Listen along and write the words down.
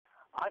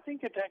I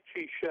think it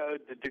actually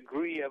showed the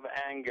degree of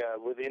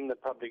anger within the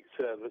public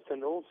service,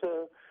 and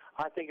also,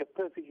 I think, a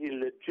perfectly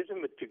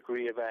legitimate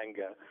degree of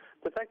anger.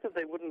 The fact that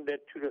they wouldn't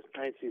let Thulas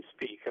Nxesi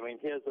speak. I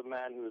mean, here's a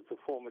man who was the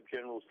former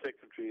General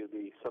Secretary of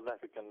the South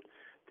African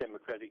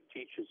Democratic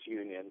Teachers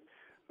Union,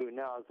 who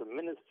now as a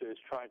minister is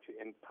trying to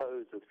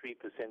impose a 3%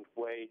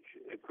 wage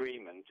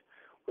agreement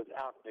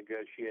without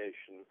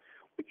negotiation,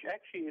 which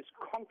actually is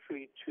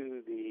contrary to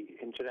the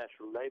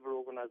International Labour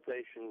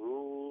Organization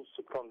rules,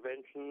 the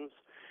conventions.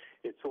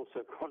 It's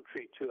also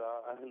contrary to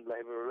our own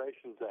Labour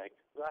Relations Act.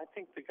 I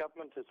think the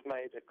government has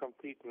made a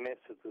complete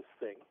mess of this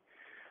thing.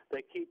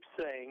 They keep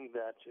saying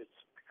that it's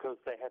because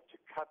they have to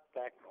cut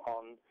back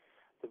on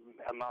the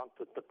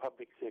amount that the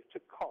public sector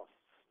costs.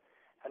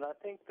 And I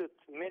think that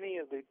many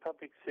of the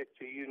public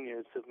sector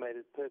unions have made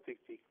it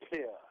perfectly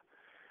clear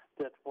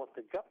that what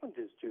the government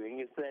is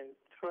doing is they're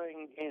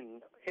throwing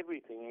in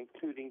everything,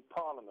 including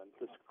Parliament,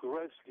 this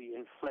grossly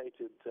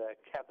inflated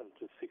cabinet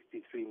of 63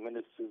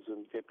 ministers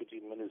and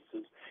deputy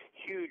ministers,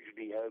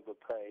 hugely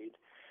overpaid,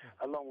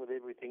 along with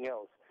everything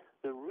else.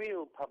 The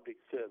real public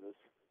service,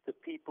 the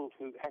people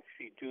who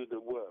actually do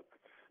the work,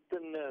 the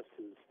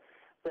nurses,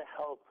 the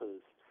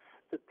helpers,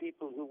 the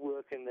people who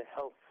work in the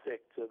health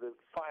sector, the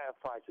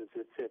firefighters,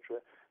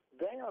 etc.,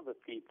 they are the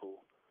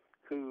people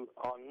who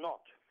are not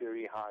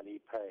very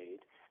highly paid,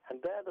 and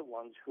they're the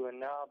ones who are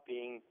now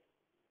being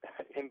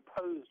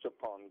imposed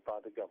upon by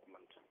the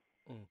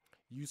government.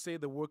 You say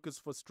the workers'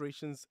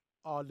 frustrations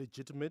are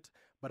legitimate,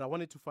 but I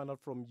wanted to find out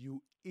from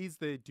you, is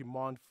the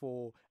demand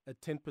for a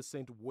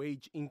 10%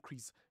 wage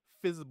increase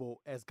feasible,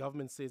 as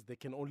government says they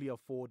can only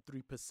afford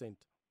 3%?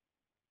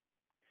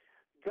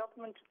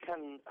 Government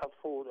can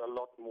afford a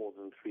lot more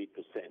than 3%,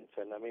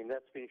 and I mean,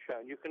 that's been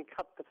shown. You can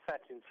cut the fat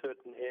in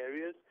certain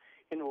areas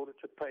in order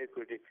to pay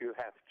for it if you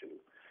have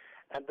to.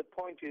 And the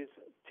point is,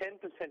 10%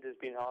 has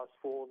been asked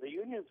for. The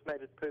unions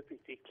made it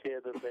perfectly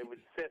clear that they would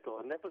settle,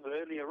 and that was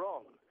earlier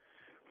on,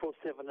 for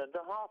 7.5%,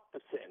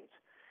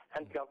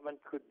 and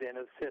government could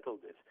then have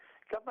settled it.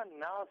 Government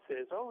now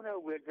says, oh no,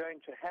 we're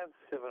going to have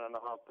 7.5%,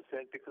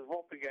 because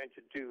what we're going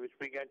to do is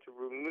we're going to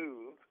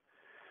remove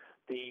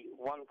the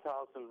 1,000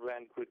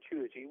 Rand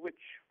gratuity, which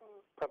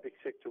public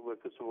sector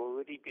workers have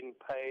already been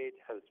paid,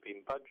 has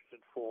been budgeted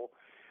for.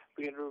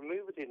 We're going to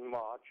remove it in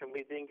March, and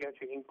we're then going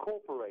to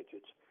incorporate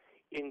it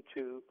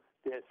into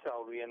their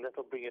salary, and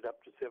that'll bring it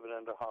up to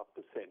 7.5%.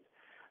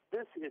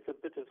 This is a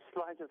bit of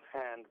sleight of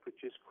hand,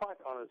 which is quite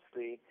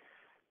honestly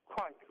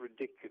quite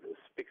ridiculous,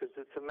 because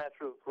it's a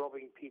matter of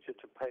robbing Peter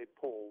to pay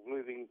Paul,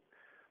 moving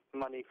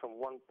money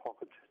from one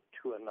pocket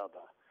to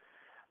another.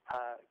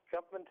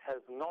 Government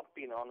has not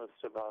been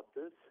honest about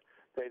this.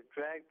 They've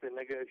dragged the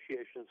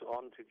negotiations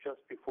on to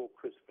just before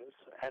Christmas,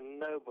 and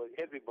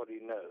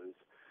everybody knows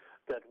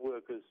that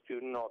workers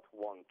do not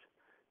want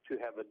to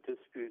have a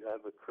dispute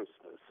over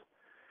Christmas.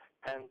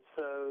 And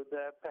so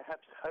they're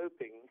perhaps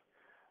hoping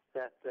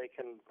that they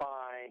can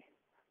buy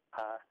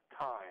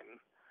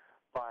time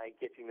by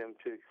getting them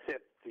to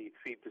accept the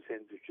 3%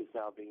 which is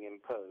now being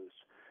imposed.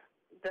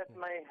 That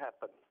may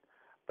happen,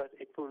 but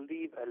it will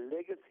leave a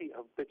legacy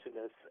of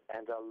bitterness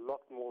and a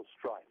lot more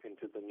strife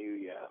into the new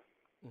year.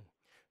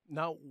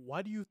 Now,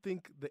 why do you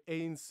think the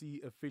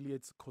ANC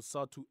affiliates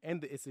COSATU and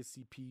the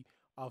SACP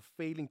are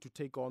failing to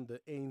take on the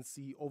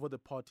ANC over the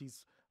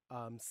party's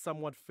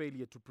somewhat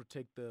failure to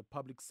protect the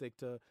public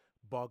sector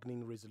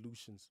bargaining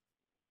resolutions?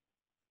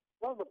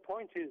 Well, the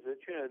point is that,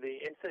 the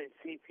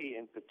SACP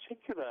in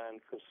particular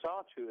and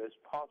COSATU as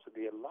part of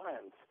the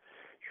alliance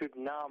should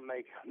now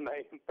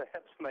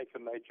perhaps make a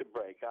major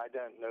break. I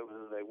don't know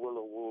whether they will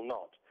or will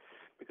not,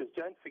 because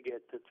don't forget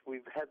that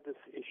we've had this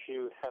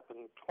issue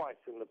happen twice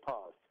in the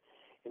past.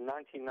 In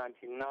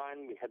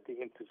 1999, we had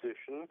the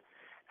imposition,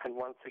 and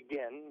once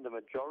again, the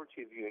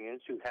majority of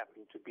unions who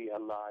happened to be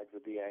allied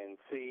with the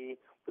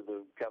ANC, with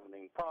the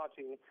governing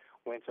party,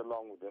 went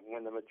along with it.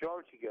 When the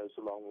majority goes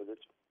along with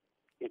it,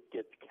 it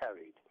gets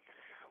carried.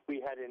 We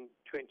had in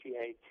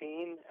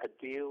 2018 a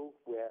deal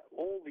where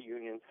all the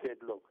unions said,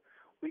 look,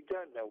 we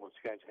don't know what's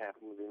going to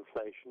happen with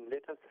inflation.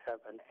 Let us have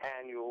an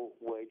annual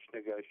wage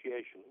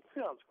negotiation.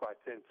 Sounds quite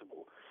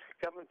sensible.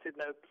 Government said,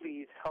 no,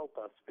 please help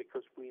us,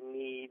 because we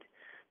need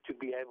to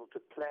be able to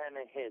plan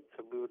ahead,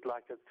 so we would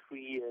like a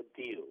 3-year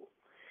deal.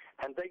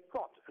 And they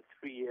got a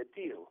 3-year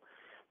deal.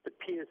 The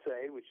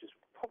PSA, which is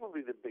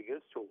probably the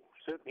biggest, or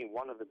certainly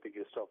one of the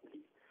biggest of the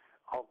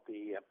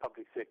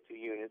public sector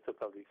units, the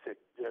Public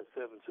Sector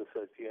Servants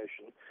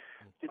Association,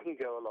 didn't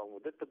go along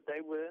with it, but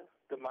they were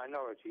the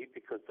minority,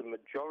 because the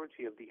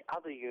majority of the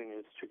other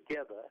unions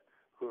together,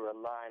 who are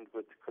aligned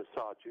with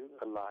COSATU,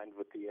 aligned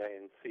with the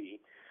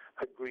ANC,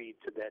 agreed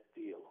to that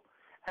deal.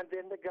 And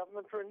then the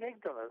government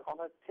reneged on it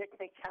on a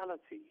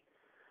technicality.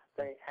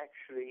 They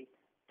actually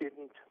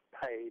didn't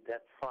pay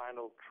that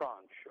final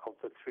tranche of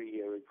the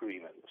 3-year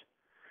agreement.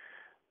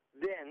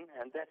 Then,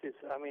 and that is,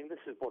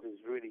 this is what is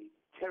really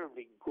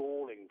terribly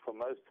galling for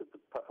most of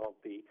the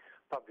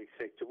public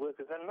sector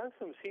workers, and most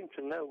of them seem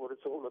to know what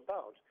it's all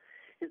about,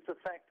 is the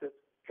fact that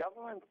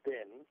government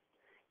then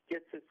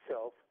gets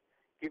itself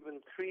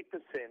given 3%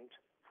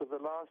 for the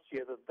last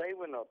year that they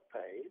were not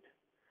paid,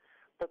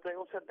 but they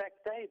also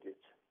backdated.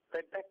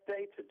 They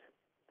backdated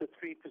the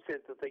 3%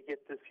 that they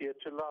get this year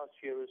to last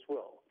year as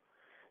well.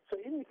 So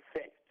in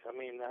effect, I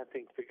mean, I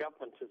think the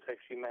government has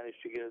actually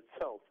managed to get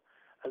itself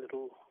a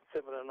little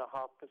 7.5%.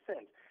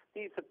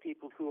 These are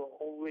people who are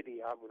already,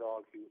 I would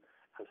argue,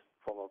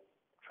 from a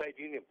trade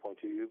union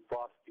point of view,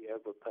 vastly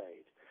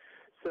overpaid.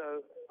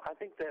 So I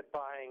think they're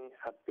buying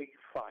a big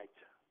fight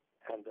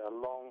and a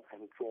long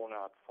and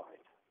drawn-out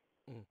fight.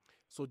 Mm.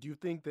 So do you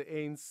think the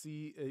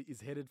ANC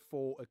is headed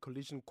for a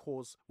collision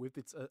course with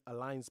its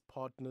alliance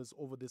partners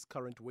over this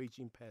current wage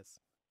impasse?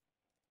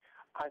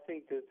 I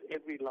think there's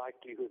every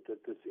likelihood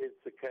that this is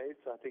the case.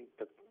 I think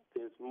that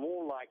there's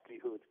more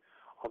likelihood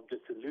of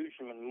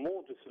disillusionment, more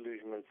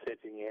disillusionment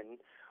setting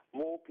in,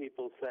 more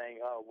people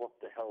saying, oh, what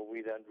the hell, we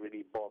don't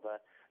really bother,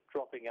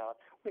 dropping out.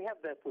 We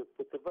have that with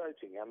the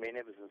voting. I mean,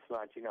 ever since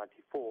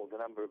 1994,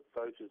 the number of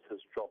voters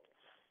has dropped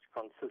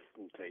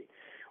consistently.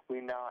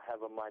 We now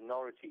have a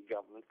minority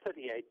government.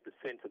 38%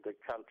 of the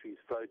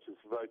country's voters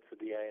vote for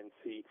the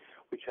ANC,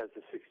 which has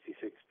a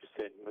 66%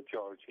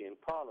 majority in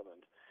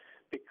parliament,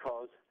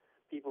 because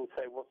people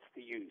say, what's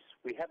the use?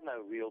 We have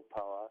no real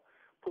power.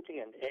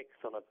 Putting an X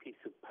on a piece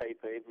of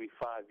paper every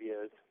 5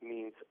 years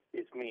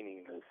is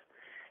meaningless.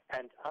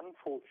 And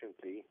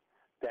unfortunately,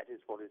 that is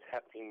what is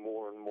happening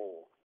more and more.